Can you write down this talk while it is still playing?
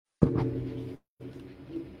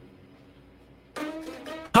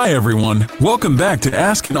Hi everyone, welcome back to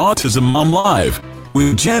Ask an Autism Mom Live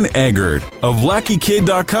with Jen Eggert of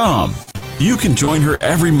LackeyKid.com. You can join her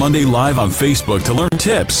every Monday live on Facebook to learn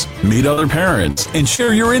tips, meet other parents, and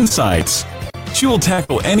share your insights. She will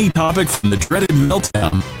tackle any topic from the dreaded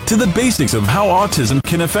meltdown to the basics of how autism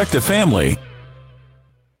can affect a family.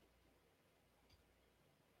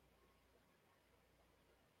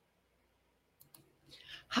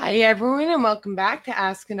 Hi everyone, and welcome back to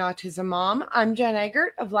Ask an Autism Mom. I'm Jen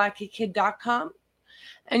Eggert of LackeyKid.com,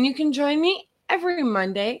 and you can join me every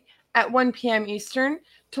Monday at 1 p.m. Eastern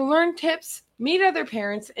to learn tips, meet other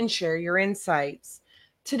parents, and share your insights.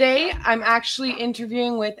 Today, I'm actually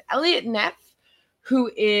interviewing with Elliot Neff, who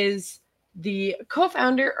is the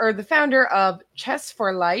co-founder or the founder of Chess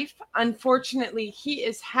for Life. Unfortunately, he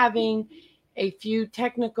is having a few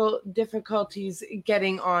technical difficulties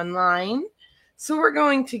getting online. So we're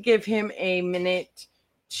going to give him a minute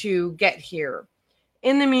to get here.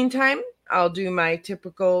 In the meantime, I'll do my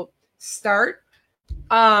typical start.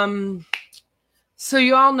 So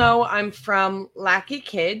you all know I'm from Lackey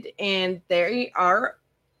Kid, and they are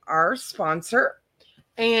our sponsor.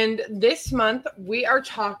 And this month we are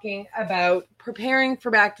talking about preparing for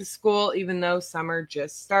back to school, even though summer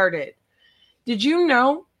just started. Did you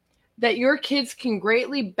know that your kids can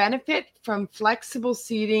greatly benefit from flexible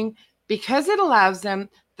seating because it allows them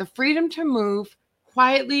the freedom to move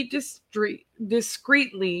quietly,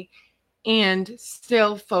 discreetly, and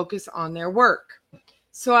still focus on their work?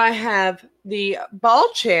 So I have the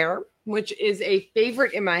ball chair, which is a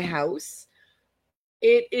favorite in my house.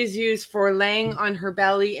 It is used for laying on her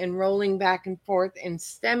belly and rolling back and forth and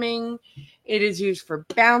stemming. It is used for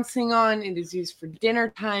bouncing on. It is used for dinner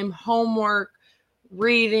time, homework,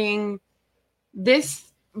 reading.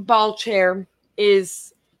 This ball chair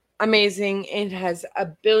is amazing. It has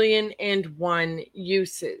 1,000,000,001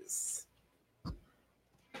 uses.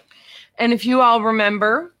 And if you all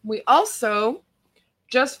remember, we also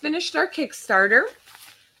just finished our Kickstarter,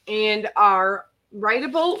 and our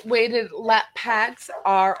writable weighted lap pads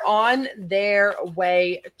are on their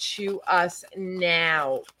way to us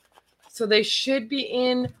now. So they should be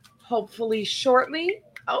in hopefully shortly.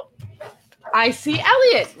 Oh, I see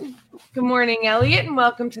Elliot. Good morning, Elliot, and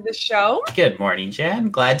welcome to the show. Good morning, Jen.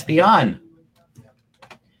 Glad to be on.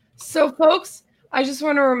 So, folks, I just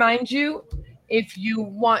want to remind you, if you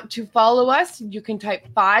want to follow us, you can type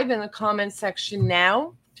 5 in the comments section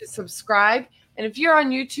now to subscribe. And if you're on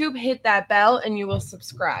YouTube, hit that bell and you will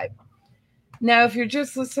subscribe. Now, if you're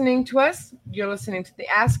just listening to us, you're listening to the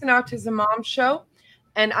Ask an Autism Mom show,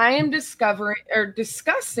 and I am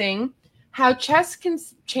discussing how chess can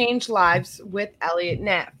change lives with Elliot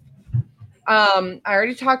Neff. I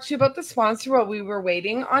already talked to you about the sponsor while we were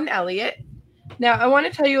waiting on Elliot. Now, I want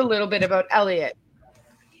to tell you a little bit about Elliot.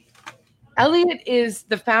 Elliot is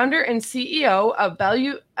the founder and CEO of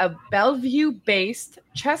Bellevue-based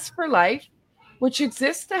Chess for Life, which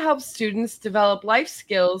exists to help students develop life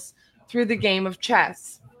skills through the game of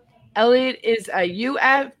chess. Elliot is a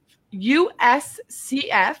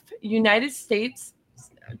USCF, United States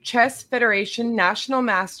Chess Federation National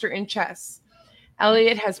Master in Chess.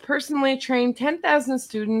 Elliot has personally trained 10,000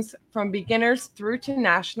 students from beginners through to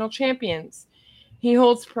national champions. He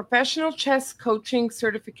holds professional chess coaching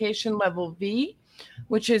certification level V,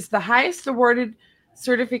 which is the highest awarded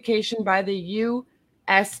certification by the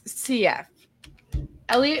USCF.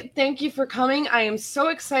 Elliot, thank you for coming. I am so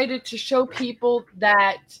excited to show people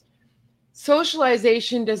that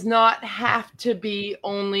socialization does not have to be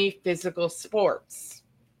only physical sports.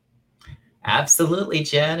 Absolutely,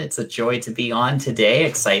 Jen. It's a joy to be on today.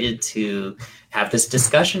 Excited to have this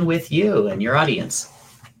discussion with you and your audience.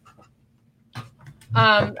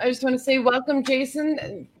 I just want to say welcome,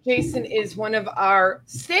 Jason. Jason is one of our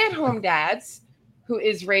stay-at-home dads who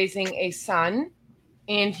is raising a son,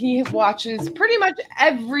 and he watches pretty much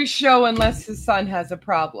every show unless his son has a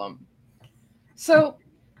problem. So,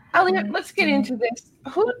 Elliot, let's get into this.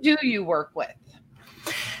 Who do you work with?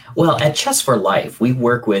 Well, at Chess for Life, we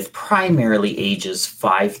work with primarily ages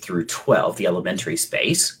 5 through 12, the elementary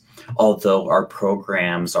space, although our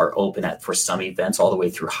programs are open for some events all the way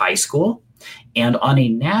through high school. And on a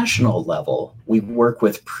national level, we work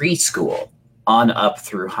with preschool on up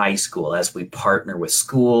through high school as we partner with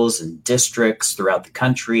schools and districts throughout the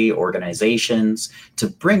country, organizations, to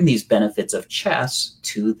bring these benefits of chess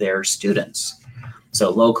to their students. So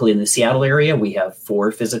locally in the Seattle area, we have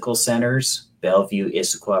 4 physical centers: Bellevue,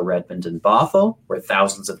 Issaquah, Redmond, and Bothell, where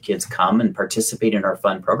thousands of kids come and participate in our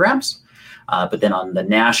fun programs. But then on the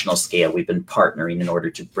national scale, we've been partnering in order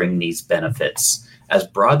to bring these benefits as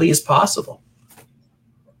broadly as possible.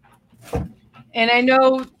 And I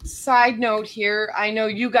know, side note here, I know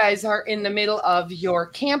you guys are in the middle of your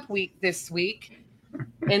camp week this week.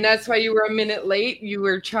 And that's why you were a minute late. You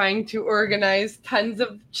were trying to organize tons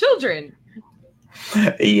of children.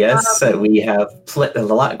 Yes, we have a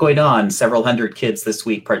lot going on. Several hundred kids this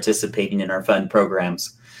week participating in our fun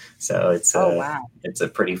programs. So it's a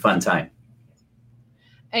pretty fun time.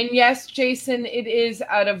 And yes, Jason, it is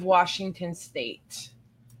out of Washington State.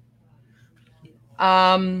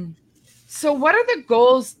 So what are the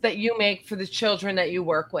goals that you make for the children that you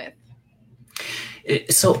work with?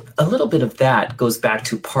 So a little bit of that goes back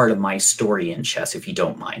to part of my story in chess, if you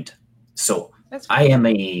don't mind. So I am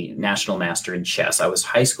a national master in chess. I was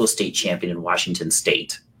high school state champion in Washington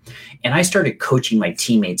State. And I started coaching my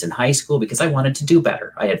teammates in high school because I wanted to do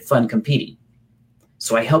better. I had fun competing.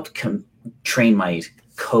 So I helped train my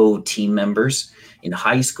co-team members in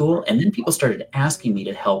high school. And then people started asking me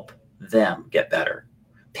to help them get better,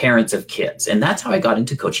 parents of kids. And that's how I got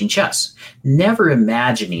into coaching chess, never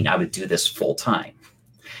imagining I would do this full time.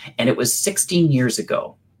 And it was 16 years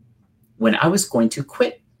ago when I was going to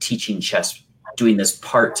quit teaching chess, doing this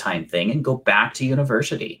part-time thing, and go back to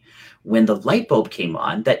university, when the light bulb came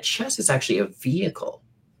on that chess is actually a vehicle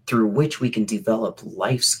through which we can develop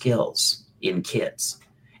life skills in kids.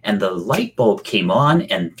 And the light bulb came on,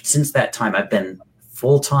 and since that time, I've been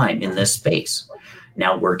full-time in this space,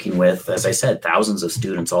 now working with, as I said, thousands of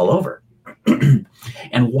students all over.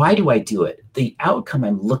 And why do I do it? The outcome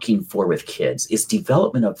I'm looking for with kids is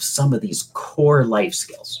development of some of these core life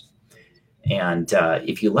skills. And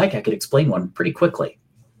if you like, I could explain one pretty quickly.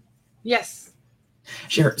 Yes.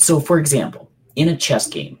 Sure. So for example, in a chess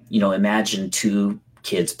game, imagine two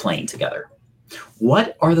kids playing together.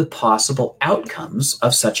 What are the possible outcomes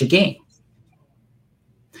of such a game?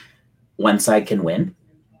 One side can win.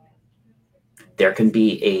 There can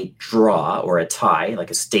be a draw or a tie, like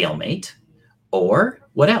a stalemate, or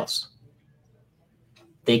what else?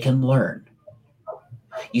 They can learn.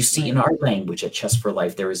 You see, in our language at Chess for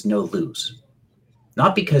Life, there is no lose.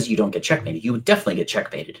 Not because you don't get checkmated. You would definitely get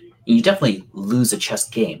checkmated. You definitely lose a chess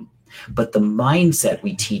game. But the mindset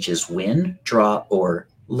we teach is win, draw, or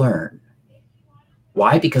learn.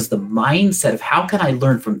 Why? Because the mindset of how can I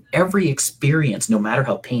learn from every experience, no matter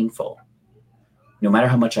how painful, no matter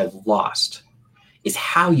how much I've lost, is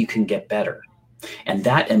how you can get better. And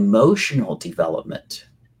that emotional development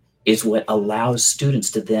is what allows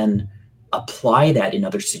students to then apply that in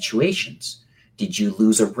other situations. Did you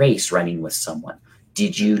lose a race running with someone?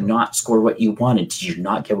 Did you not score what you wanted? Did you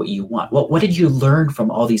not get what you want? Well, what did you learn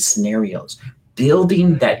from all these scenarios?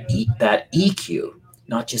 Building that EQ,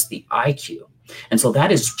 not just the IQ. And so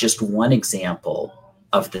that is just one example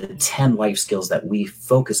of the 10 life skills that we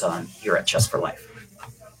focus on here at Chess for Life.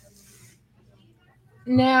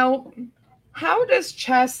 Now, how does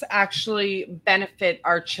chess actually benefit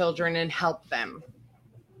our children and help them?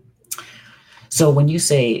 So when you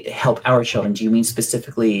say help our children, do you mean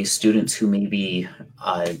specifically students who may be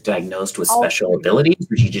diagnosed with special abilities,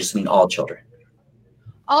 or do you just mean all children?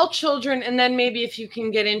 All children, and then maybe if you can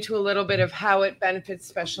get into a little bit of how it benefits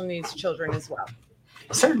special needs children as well.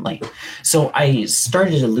 Certainly. So I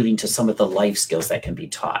started alluding to some of the life skills that can be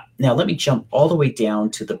taught. Now, let me jump all the way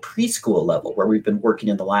down to the preschool level, where we've been working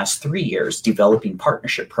in the last 3 years, developing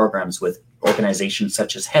partnership programs with organizations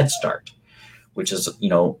such as Head Start, which is,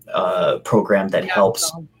 a program that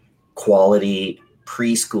helps quality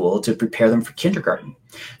preschool to prepare them for kindergarten.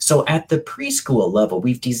 So at the preschool level,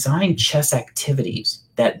 we've designed chess activities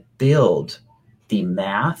that build the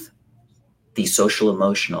math, the social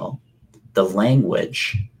emotional, the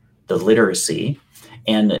language, the literacy,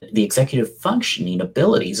 and the executive functioning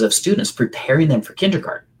abilities of students, preparing them for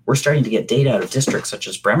kindergarten. We're starting to get data out of districts such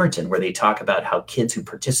as Bremerton, where they talk about how kids who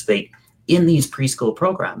participate in these preschool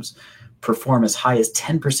programs perform as high as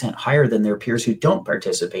 10% higher than their peers who don't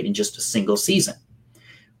participate in just a single season.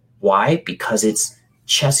 Why? Because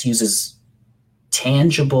chess uses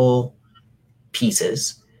tangible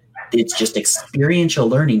pieces. It's just experiential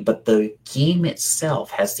learning, but the game itself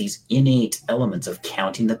has these innate elements of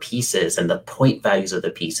counting the pieces and the point values of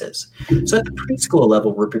the pieces. So at the preschool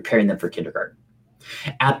level, we're preparing them for kindergarten.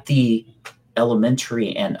 At the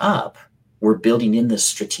elementary and up, we're building in this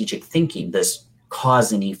strategic thinking, this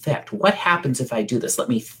cause and effect. What happens if I do this? Let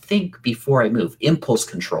me think before I move. Impulse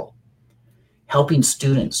control. Helping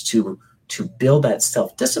students to build that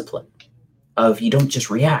self-discipline of you don't just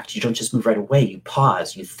react, you don't just move right away, you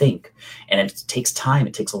pause, you think. And it takes time,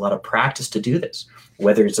 it takes a lot of practice to do this,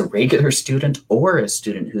 whether it's a regular student or a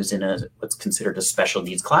student who's in what's considered a special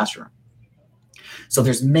needs classroom. So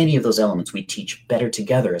there's many of those elements we teach better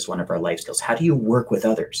together as one of our life skills. How do you work with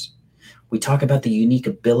others? We talk about the unique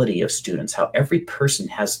ability of students, how every person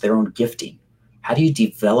has their own gifting. How do you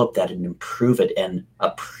develop that and improve it and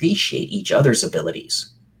appreciate each other's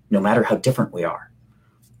abilities, no matter how different we are?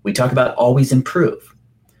 We talk about always improve.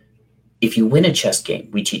 If you win a chess game,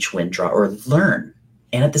 we teach win, draw, or learn.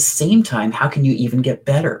 And at the same time, how can you even get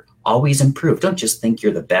better? Always improve. Don't just think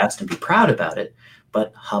you're the best and be proud about it,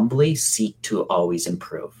 but humbly seek to always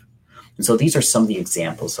improve. And so these are some of the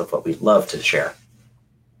examples of what we'd love to share.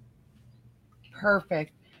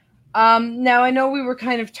 Perfect. Now, I know we were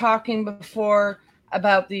kind of talking before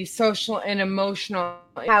about the social and emotional,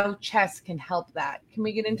 how chess can help that. Can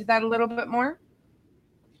we get into that a little bit more?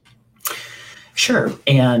 Sure.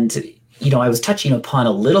 And, I was touching upon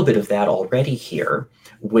a little bit of that already here,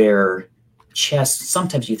 where chess,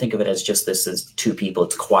 sometimes you think of it as just this as two people,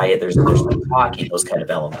 it's quiet, there's no talking, those kind of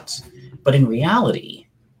elements. But in reality,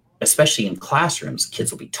 especially in classrooms,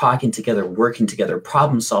 kids will be talking together, working together,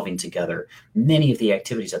 problem solving together. Many of the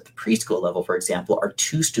activities at the preschool level, for example, are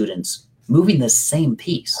two students moving the same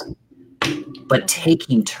piece, but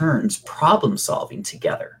taking turns problem solving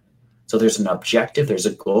together. So there's an objective, there's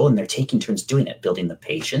a goal, and they're taking turns doing it, building the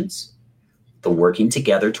patience, the working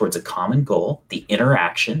together towards a common goal, the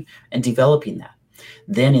interaction, and developing that.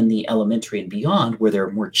 Then in the elementary and beyond, where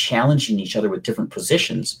they're more challenging each other with different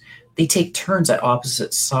positions, they take turns at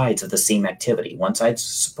opposite sides of the same activity. One side's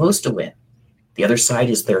supposed to win. The other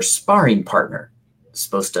side is their sparring partner,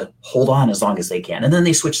 supposed to hold on as long as they can. And then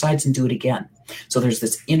they switch sides and do it again. So there's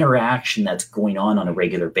this interaction that's going on a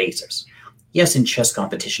regular basis. Yes, in chess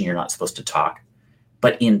competition, you're not supposed to talk.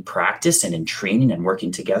 But in practice and in training and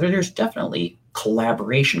working together, there's definitely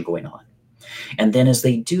collaboration going on. And then as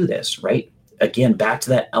they do this, right, again, back to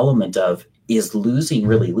that element of, is losing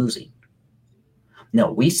really losing?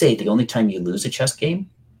 No, we say the only time you lose a chess game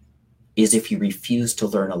is if you refuse to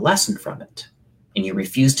learn a lesson from it. And you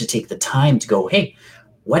refuse to take the time to go, hey,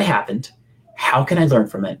 what happened? How can I learn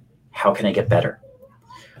from it? How can I get better?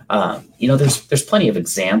 There's plenty of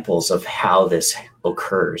examples of how this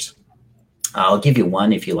occurs. I'll give you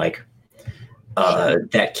one if you like.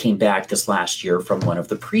 That came back this last year from one of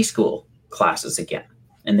the preschool classes again.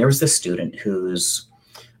 And there was this student who's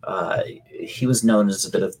he was known as a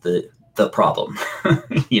bit of the problem,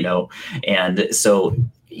 and so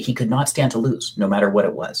he could not stand to lose, no matter what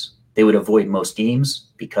it was. They would avoid most games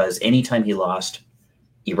because anytime he lost,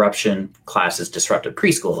 eruption, classes disrupted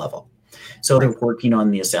preschool level. So they're working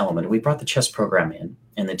on this element. We brought the chess program in,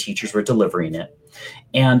 and the teachers were delivering it.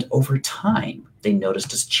 And over time, they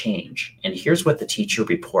noticed a change. And here's what the teacher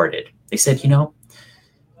reported. They said, I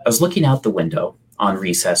was looking out the window on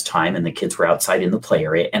recess time, and the kids were outside in the play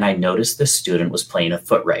area, and I noticed this student was playing a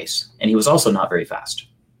foot race, and he was also not very fast.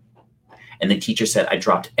 And the teacher said, I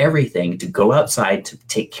dropped everything to go outside to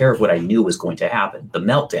take care of what I knew was going to happen, the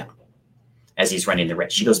meltdown, as he's running the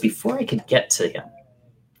race. She goes, before I could get to him,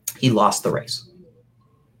 he lost the race.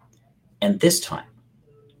 And this time,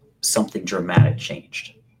 something dramatic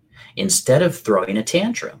changed. Instead of throwing a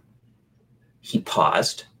tantrum, he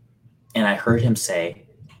paused, and I heard him say,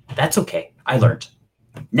 that's okay, I learned.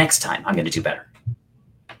 Next time, I'm going to do better.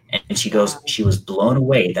 And she goes, she was blown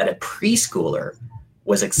away that a preschooler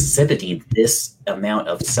was exhibiting this amount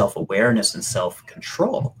of self-awareness and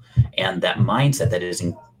self-control, and that mindset that is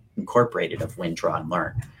incorporated of win, draw, and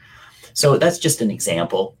learn. So that's just an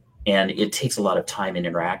example, and it takes a lot of time and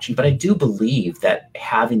interaction. But I do believe that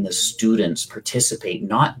having the students participate,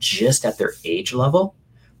 not just at their age level,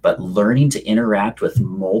 but learning to interact with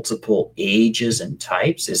multiple ages and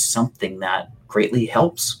types is something that greatly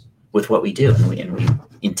helps with what we do. And we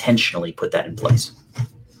intentionally put that in place.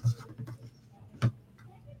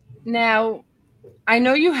 Now, I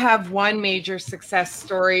know you have one major success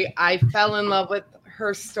story. I fell in love with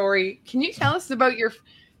her story. Can you tell us about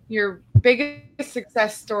your biggest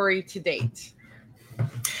success story to date?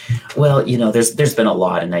 Well, there's been a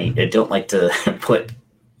lot, and I don't like to put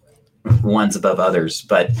ones above others,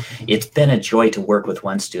 but it's been a joy to work with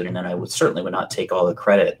one student, and I certainly would not take all the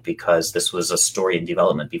credit because this was a story in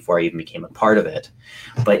development before I even became a part of it.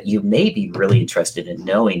 But you may be really interested in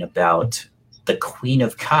knowing about the Queen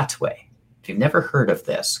of Katwe. If you've never heard of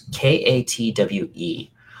this, Katwe,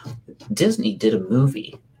 Disney did a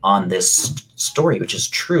movie on this story, which is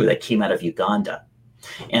true, that came out of Uganda.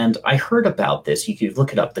 And I heard about this. You could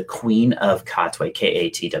look it up, the Queen of Katwe,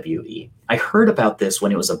 Katwe. I heard about this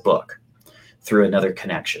when it was a book through another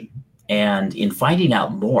connection. And in finding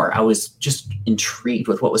out more, I was just intrigued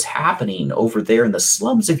with what was happening over there in the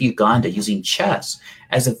slums of Uganda, using chess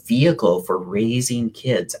as a vehicle for raising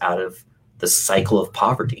kids out of the cycle of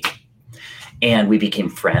poverty. And we became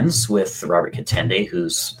friends with Robert Katende,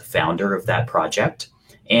 who's the founder of that project.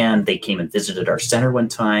 And they came and visited our center one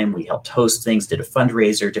time. We helped host things, did a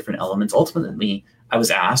fundraiser, different elements. Ultimately, I was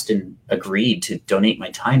asked and agreed to donate my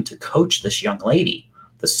time to coach this young lady,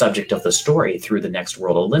 the subject of the story, through the next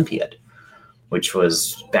World Olympiad, which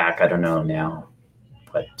was back, I don't know now,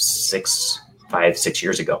 5-6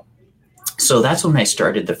 years ago. So that's when I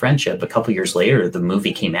started the friendship. A couple years later, the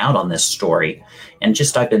movie came out on this story, and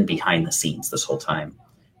just I've been behind the scenes this whole time,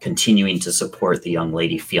 continuing to support the young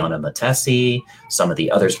lady, Fiona Matesi, some of the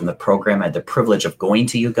others from the program. I had the privilege of going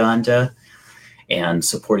to Uganda and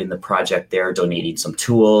supporting the project there, donating some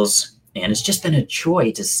tools. And it's just been a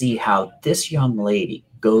joy to see how this young lady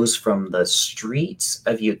goes from the streets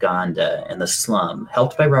of Uganda and the slum,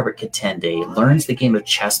 helped by Robert Katende, learns the game of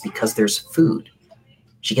chess because there's food.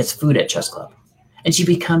 She gets food at chess club. And she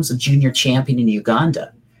becomes a junior champion in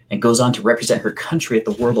Uganda and goes on to represent her country at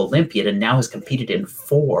the World Olympiad, and now has competed in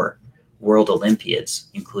 4 World Olympiads,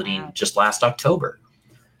 including just last October.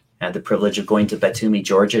 I had the privilege of going to Batumi,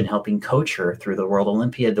 Georgia, and helping coach her through the World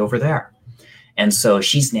Olympiad over there. And so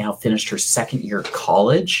she's now finished her 2nd year of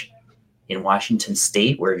college in Washington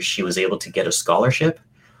State, where she was able to get a scholarship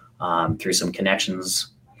through some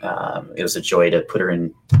connections. It was a joy to put her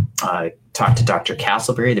in, talk to Dr.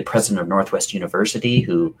 Castleberry, the president of Northwest University,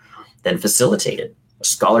 who then facilitated a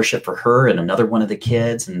scholarship for her and another one of the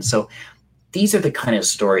kids. And so these are the kind of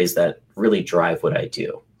stories that really drive what I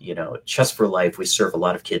do. You know, Chess for Life, we serve a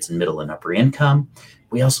lot of kids in middle and upper income.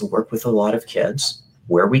 We also work with a lot of kids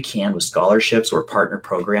where we can with scholarships or partner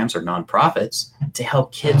programs or nonprofits to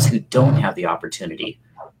help kids who don't have the opportunity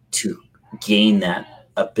to gain that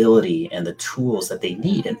ability and the tools that they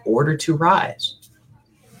need in order to rise.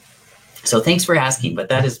 So thanks for asking, but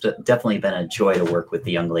that has definitely been a joy to work with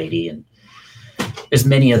the young lady. And there's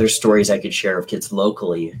many other stories I could share of kids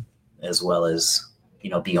locally as well as, you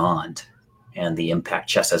know, beyond, and the impact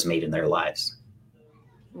chess has made in their lives.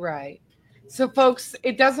 Right. So folks,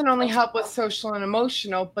 it doesn't only help with social and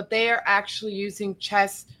emotional, but they are actually using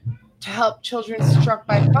chess to help children struck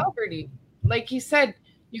by poverty. Like you said,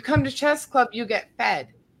 you come to chess club, you get fed.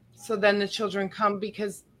 So then the children come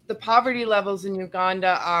because the poverty levels in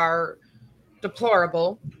Uganda are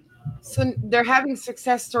deplorable. So they're having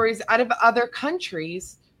success stories out of other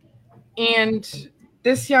countries. And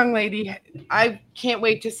this young lady, I can't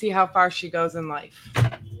wait to see how far she goes in life.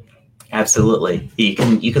 Absolutely. You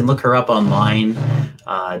can look her up online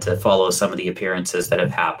to follow some of the appearances that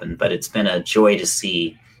have happened, but it's been a joy to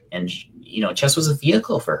see. And, you know, chess was a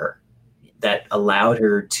vehicle for her that allowed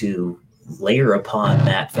her to layer upon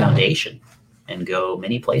that foundation and go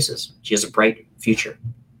many places. She has a bright future.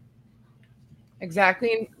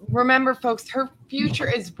 Exactly. And remember, folks, her future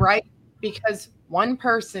is bright because one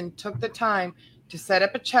person took the time to set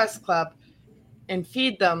up a chess club and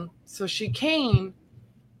feed them. So she came,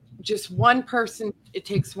 just one person. It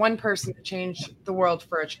takes one person to change the world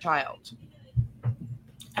for a child.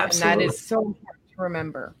 Absolutely. And that is so important to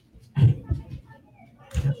remember.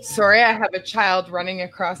 Sorry, I have a child running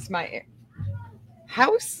across my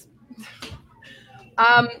house.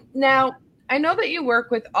 Now, I know that you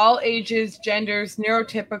work with all ages, genders,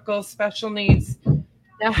 neurotypical, special needs.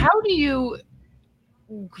 Now, how do you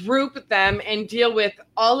group them and deal with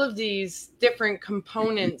all of these different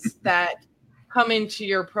components that come into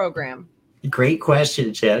your program? Great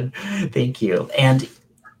question, Jen. Thank you. And,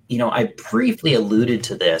 you know, I briefly alluded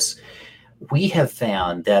to this. We have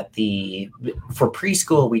found that for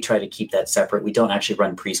preschool, we try to keep that separate. We don't actually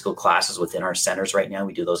run preschool classes within our centers right now.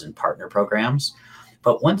 We do those in partner programs.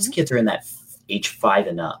 But once kids are in that age 5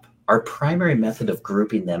 and up, our primary method of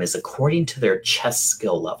grouping them is according to their chess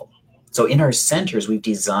skill level. So in our centers, we've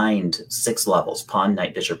designed 6 levels: pawn,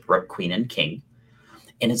 knight, bishop, rook, queen, and king.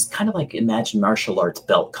 And it's kind of like imagine martial arts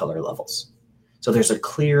belt color levels. So there's a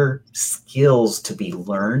clear skills to be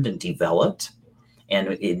learned and developed, and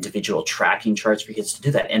individual tracking charts for kids to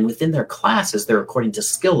do that. And within their classes, they're according to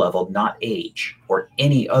skill level, not age or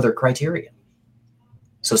any other criteria.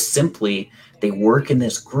 So simply, they work in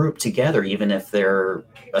this group together, even if they're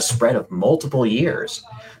a spread of multiple years.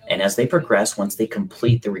 And as they progress, once they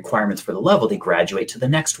complete the requirements for the level, they graduate to the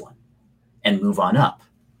next one and move on up.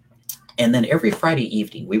 And then every Friday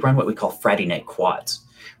evening, we run what we call Friday night quads,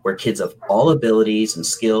 where kids of all abilities and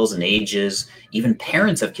skills and ages, even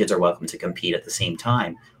parents of kids, are welcome to compete at the same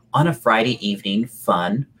time on a Friday evening,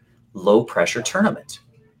 fun, low pressure tournament.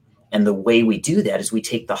 And the way we do that is we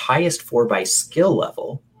take the highest 4 by skill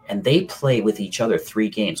level, and they play with each other 3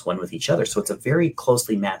 games, one with each other. So it's a very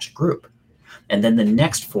closely matched group. And then the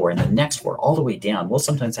next 4 and the next 4, all the way down. We'll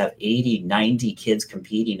sometimes have 80, 90 kids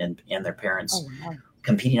competing and their parents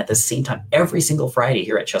competing at the same time every single Friday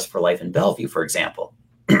here at Chess for Life in Bellevue, for example.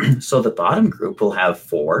 So the bottom group will have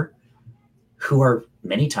 4 who are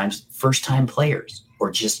many times first-time players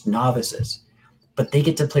or just novices, but they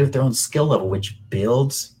get to play with their own skill level, which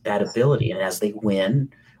builds that ability. And as they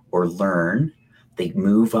win or learn, they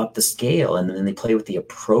move up the scale, and then they play with the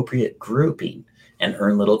appropriate grouping and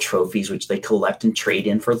earn little trophies, which they collect and trade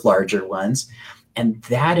in for larger ones. And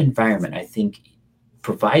that environment, I think,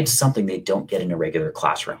 provides something they don't get in a regular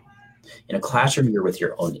classroom. In a classroom, you're with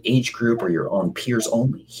your own age group or your own peers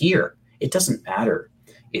only. Here, it doesn't matter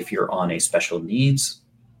if you're on a special needs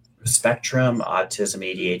spectrum, autism,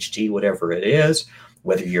 ADHD, whatever it is,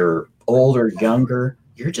 whether you're old or younger,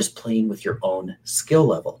 you're just playing with your own skill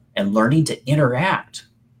level, and learning to interact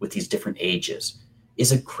with these different ages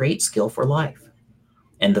is a great skill for life.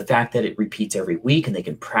 And the fact that it repeats every week and they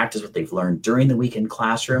can practice what they've learned during the week in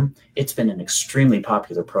classroom, it's been an extremely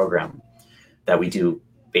popular program that we do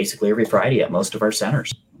basically every Friday at most of our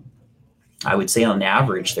centers. I would say on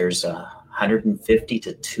average, there's 150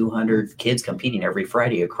 to 200 kids competing every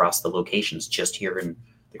Friday across the locations just here in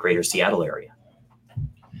the greater Seattle area.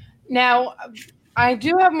 Now, I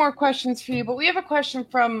do have more questions for you, but we have a question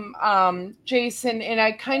from Jason, and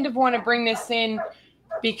I kind of want to bring this in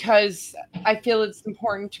because I feel it's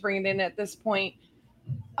important to bring it in at this point.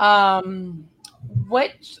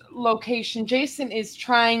 What location? Jason is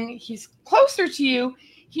trying, he's closer to you.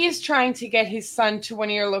 He is trying to get his son to one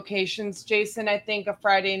of your locations. Jason, I think a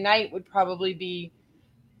Friday night would probably be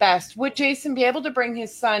best. Would Jason be able to bring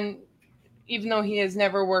his son, even though he has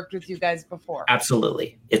never worked with you guys before?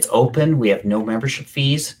 Absolutely. It's open. We have no membership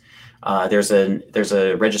fees. There's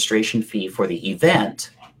a registration fee for the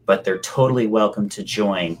event, but they're totally welcome to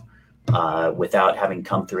join without having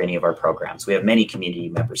come through any of our programs. We have many community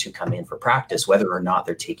members who come in for practice, whether or not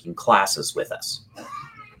they're taking classes with us.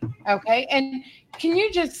 Okay. And can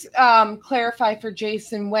you just clarify for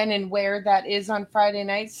Jason when and where that is on Friday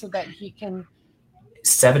nights so that he can...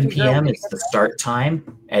 7 p.m. is the start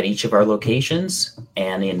time at each of our locations,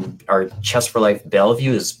 and in our Chess for Life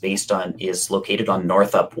Bellevue is located on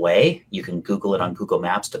North Up Way. You can Google it on Google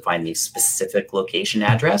Maps to find the specific location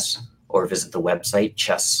address, or visit the website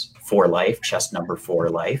Chess for Life,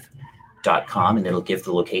 chess4life.com, and it'll give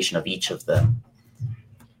the location of each of them.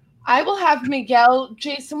 I will have Miguel,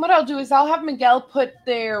 Jason, what I'll do is I'll have Miguel put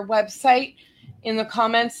their website in the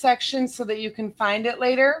comments section so that you can find it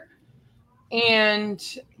later. And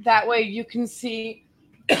that way you can see,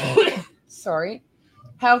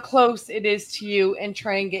 how close it is to you and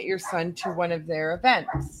try and get your son to one of their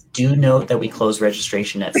events. Do note that we close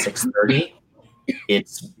registration at 6:30.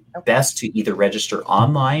 It's best to either register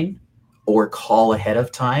online or call ahead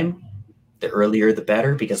of time. The earlier, the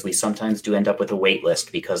better, because we sometimes do end up with a wait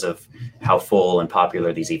list because of how full and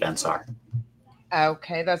popular these events are.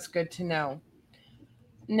 Okay, that's good to know.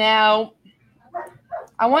 Now,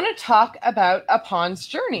 I want to talk about A Pawn's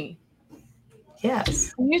Journey.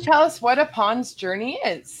 Yes. Can you tell us what A Pawn's Journey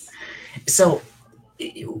is? So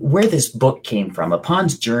where this book came from, A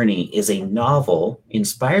Pawn's Journey is a novel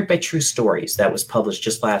inspired by true stories that was published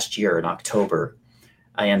just last year in October.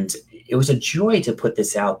 And it was a joy to put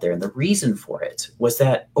this out there. And the reason for it was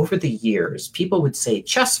that over the years, people would say,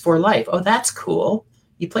 chess for life. Oh, that's cool.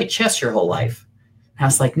 You play chess your whole life. And I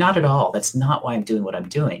was like, not at all. That's not why I'm doing what I'm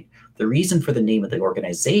doing. The reason for the name of the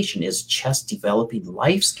organization is Chess Developing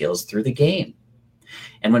Life Skills Through the Game.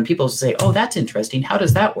 And when people say, oh, that's interesting, how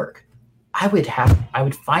does that work? I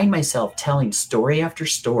would find myself telling story after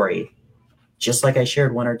story, just like I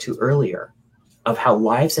shared one or two earlier, of how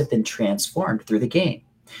lives have been transformed through the game.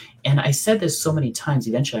 And I said this so many times,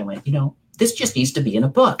 eventually I went, this just needs to be in a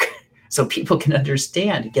book so people can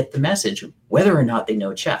understand, get the message, whether or not they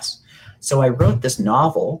know chess. So I wrote this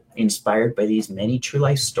novel inspired by these many true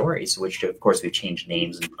life stories, which of course we've changed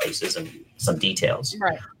names and places and some details.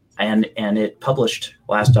 Right. And it published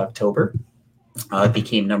last October. It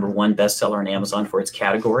became #1 bestseller on Amazon for its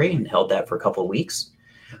category and held that for a couple of weeks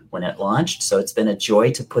when it launched. So it's been a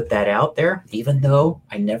joy to put that out there, even though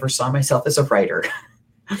I never saw myself as a writer.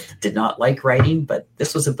 Did not like writing, but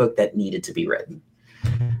this was a book that needed to be written.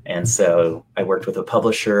 And so I worked with a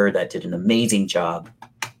publisher that did an amazing job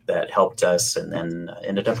that helped us, and then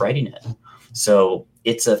ended up writing it. So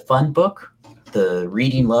it's a fun book. The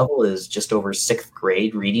reading level is just over 6th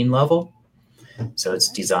grade reading level. So it's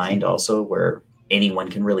designed also where anyone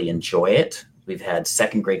can really enjoy it. We've had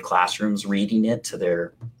 2nd grade classrooms reading it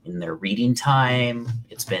in their reading time.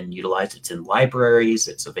 It's been utilized. It's in libraries.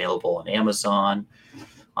 It's available on Amazon,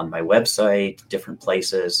 on my website, different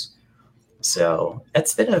places. So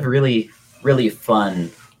it's been a really, really fun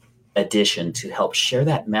addition to help share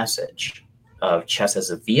that message of chess as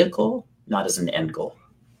a vehicle, not as an end goal.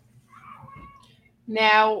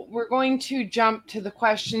 Now we're going to jump to the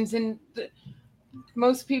questions, and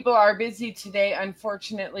most people are busy today.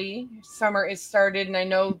 Unfortunately, summer is started, and I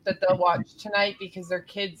know that they'll watch tonight because their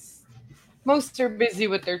kids, most are busy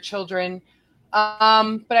with their children.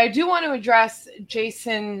 But I do want to address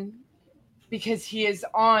Jason because he is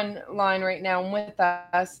online right now and with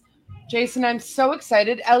us. Jason, I'm so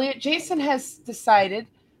excited. Elliot, Jason has decided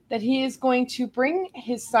that he is going to bring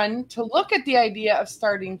his son to look at the idea of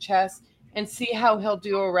starting chess and see how he'll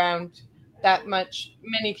do around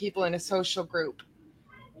many people in a social group.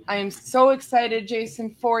 I am so excited,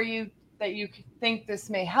 Jason, for you that you think this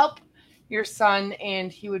may help your son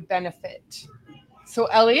and he would benefit. So,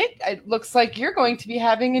 Elliot, it looks like you're going to be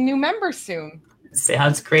having a new member soon.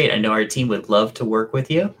 Sounds great. I know our team would love to work with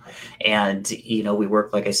you. And, we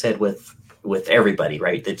work, like I said, with everybody,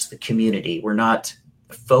 right? It's the community. We're not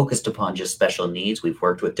focused upon just special needs. We've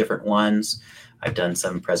worked with different ones. I've done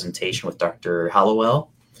some presentation with Dr.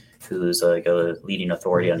 Hallowell, who's a leading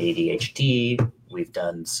authority on ADHD. We've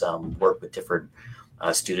done some work with different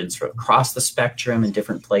students from across the spectrum in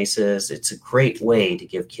different places. It's a great way to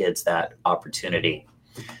give kids that opportunity.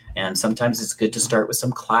 And sometimes it's good to start with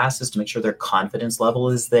some classes to make sure their confidence level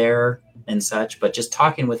is there and such. But just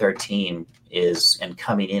talking with our team and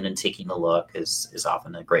coming in and taking a look is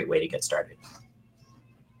often a great way to get started.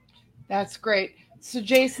 That's great. So,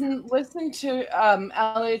 Jason, listen to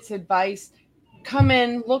Elliot's advice. Come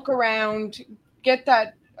in, look around, get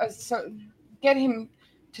him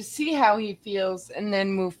to see how he feels, and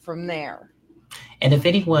then move from there. And if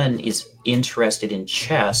anyone is interested in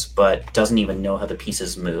chess but doesn't even know how the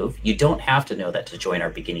pieces move, you don't have to know that to join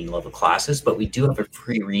our beginning level classes, but we do have a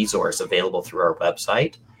free resource available through our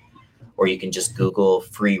website, or you can just Google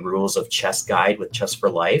Free Rules of Chess Guide with Chess for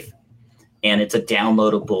Life. And it's a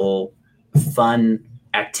downloadable, fun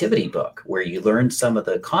activity book where you learn some of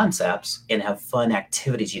the concepts and have fun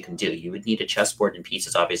activities you can do. You would need a chessboard and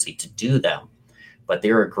pieces, obviously, to do them, but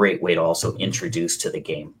they're a great way to also introduce to the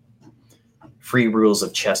game. Free Rules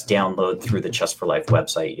of Chess download through the Chess for Life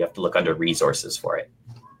website. You have to look under resources for it.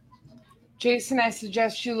 Jason, I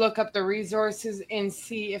suggest you look up the resources and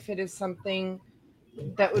see if it is something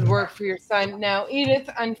that would work for your son. Now, Edith,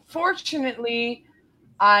 unfortunately,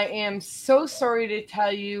 I am so sorry to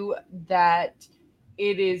tell you that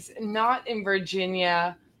it is not in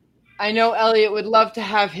Virginia. I know Elliot would love to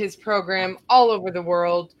have his program all over the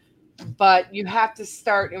world, but you have to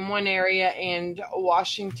start in one area, and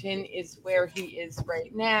Washington is where he is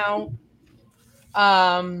right now.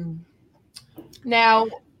 Now,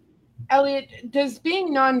 Elliot, does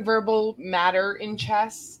being nonverbal matter in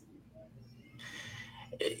chess?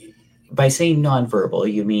 By saying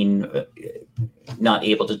nonverbal, you mean not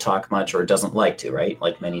able to talk much or doesn't like to, right?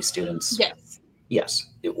 Like many students. Yes. Yes.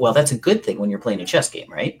 Well, that's a good thing when you're playing a chess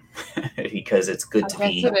game, right? Because it's good to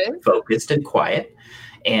be focused and quiet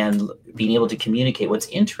and being able to communicate. What's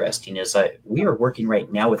interesting is we are working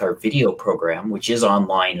right now with our video program, which is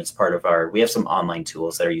online. It's part of we have some online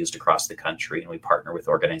tools that are used across the country, and we partner with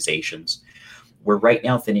organizations. We're right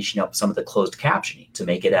now finishing up some of the closed captioning to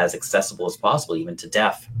make it as accessible as possible, even to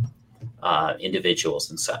deaf individuals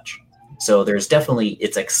and such. So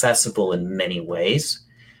it's accessible in many ways.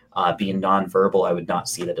 Being nonverbal, I would not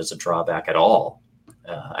see that as a drawback at all.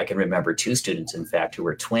 I can remember 2 students, in fact, who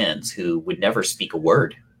were twins who would never speak a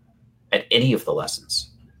word at any of the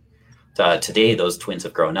lessons. Today, those twins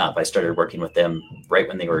have grown up. I started working with them right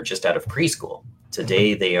when they were just out of preschool.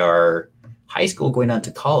 Today, they are high school going on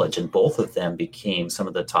to college, and both of them became some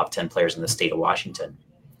of the top 10 players in the state of Washington.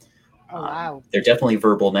 Oh, wow. They're definitely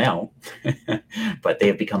verbal now, but they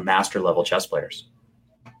have become master level chess players.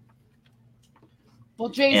 Well,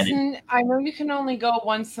 Jason, I know you can only go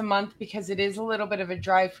once a month because it is a little bit of a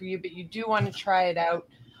drive for you, but you do want to try it out.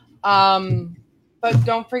 But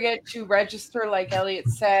don't forget to register, like Elliot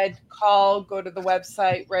said, go to the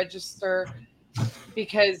website, register,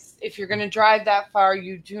 because if you're going to drive that far,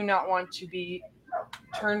 you do not want to be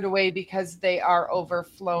turned away because they are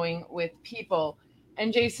overflowing with people.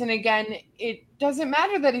 And Jason, again, it doesn't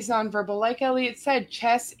matter that he's nonverbal. Like Elliot said,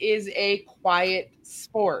 chess is a quiet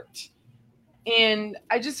sport. And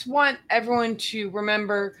I just want everyone to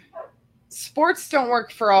remember, sports don't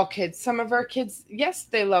work for all kids. Some of our kids, yes,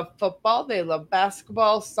 they love football, they love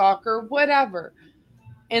basketball, soccer, whatever.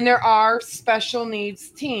 And there are special needs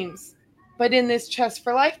teams. But in this Chess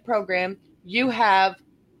for Life program, you have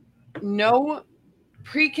no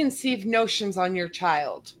preconceived notions on your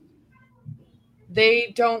child.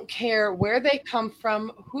 They don't care where they come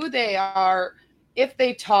from, who they are, if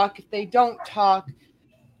they talk, if they don't talk.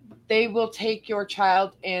 They will take your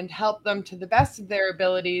child and help them to the best of their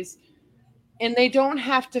abilities. And they don't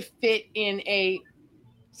have to fit in a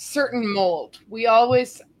certain mold. I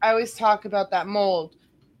always talk about that mold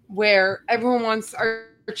where everyone wants our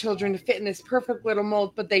children to fit in this perfect little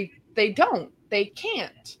mold, but they don't. They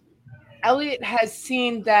can't. Elliot has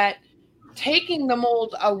seen that taking the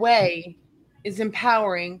mold away is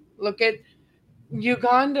empowering. Look at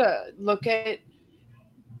Uganda. Look at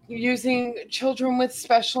using children with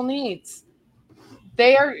special needs.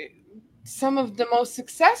 They are some of the most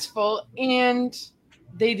successful, and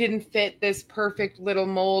they didn't fit this perfect little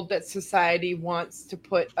mold that society wants to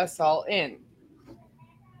put us all in.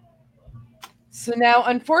 So now,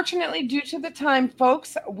 unfortunately, due to the time,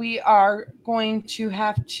 folks, we are going to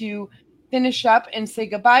have to finish up and say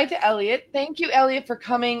goodbye to Elliot. Thank you, Elliot, for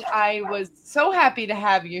coming. I was so happy to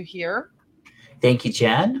have you here. Thank you,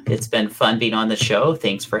 Jen. It's been fun being on the show.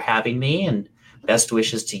 Thanks for having me, and best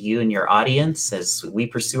wishes to you and your audience as we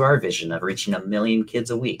pursue our vision of reaching 1 million kids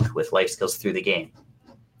a week with life skills through the game.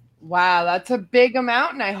 Wow, that's a big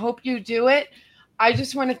amount, and I hope you do it. I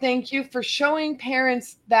just want to thank you for showing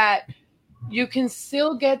parents that you can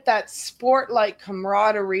still get that sport-like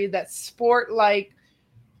camaraderie, that sport-like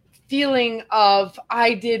feeling of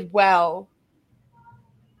I did well,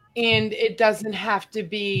 and it doesn't have to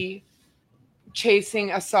be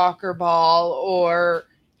chasing a soccer ball or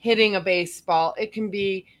hitting a baseball. It can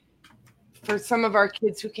be, for some of our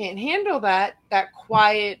kids who can't handle that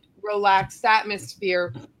quiet, relaxed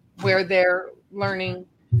atmosphere where they're learning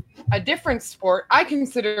a different sport. I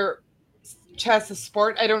consider chess a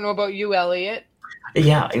sport. I don't know about you, Elliot.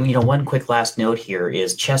 Yeah, one quick last note here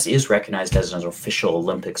is chess is recognized as an official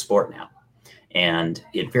Olympic sport now. And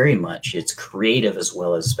it's creative as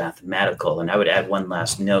well as mathematical. And I would add one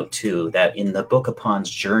last note, too, that in the book Apon's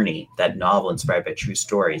Journey, that novel inspired by true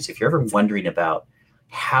stories, if you're ever wondering about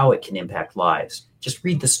how it can impact lives, just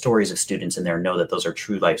read the stories of students in there and know that those are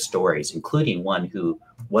true life stories, including one who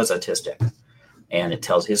was autistic. And it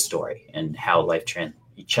tells his story and how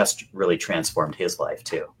chess really transformed his life,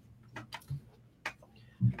 too.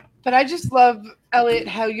 But I just love, Elliot,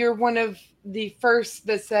 how you're one of the first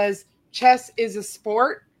that says chess is a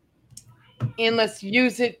sport and let's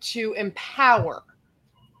use it to empower.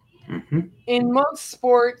 Mm-hmm. In most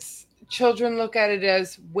sports, children look at it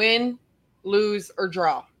as win, lose, or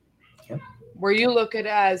draw. Yep. Where you look at it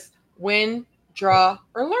as win, draw,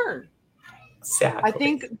 or learn. Exactly. I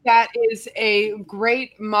think that is a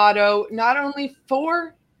great motto, not only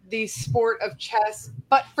for the sport of chess,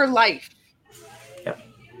 but for life. Yep.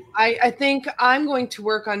 I think I'm going to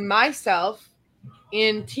work on myself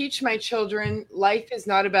and teach my children life is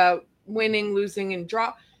not about winning, losing, and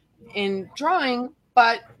drawing,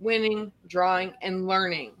 but winning, drawing, and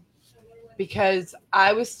learning. Because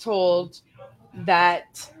I was told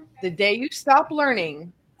that the day you stop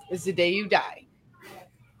learning is the day you die.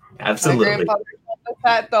 Absolutely. My grandfather told us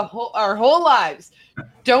that our whole lives.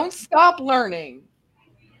 Don't stop learning.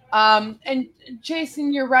 And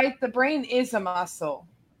Jason, you're right. The brain is a muscle.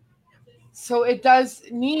 So it does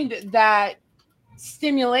need that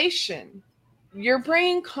stimulation. Your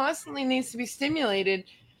brain constantly needs to be stimulated,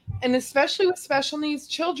 and especially with special needs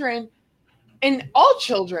children and all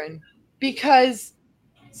children, because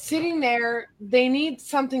sitting there, they need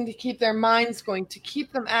something to keep their minds going, to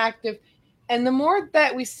keep them active. And the more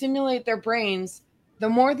that we stimulate their brains, the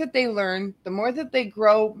more that they learn, the more that they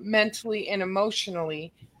grow mentally and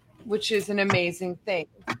emotionally, which is an amazing thing.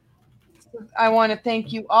 I want to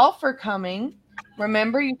thank you all for coming.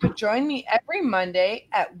 Remember, you could join me every Monday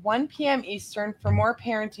at 1 p.m. Eastern for more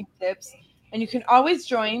parenting tips. And you can always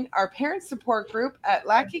join our parent support group at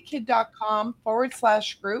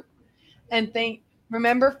lackykid.com/group. And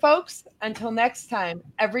remember, folks, until next time,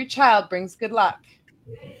 every child brings good luck.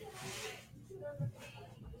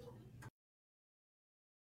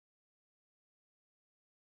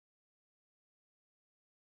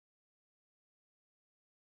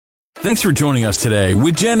 Thanks for joining us today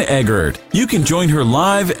with Jen Eggert. You can join her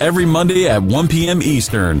live every Monday at 1 p.m.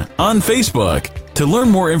 Eastern on Facebook to learn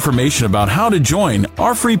more information about how to join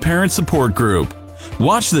our free parent support group.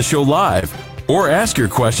 Watch the show live or ask your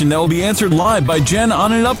question that will be answered live by Jen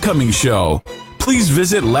on an upcoming show. Please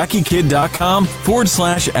visit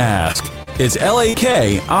lackykid.com/ask. It's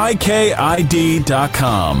LAKIKID.com.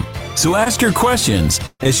 So ask your questions,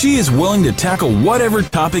 as she is willing to tackle whatever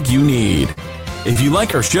topic you need. If you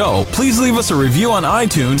like our show, please leave us a review on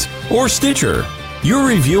iTunes or Stitcher. Your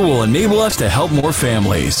review will enable us to help more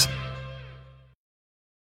families.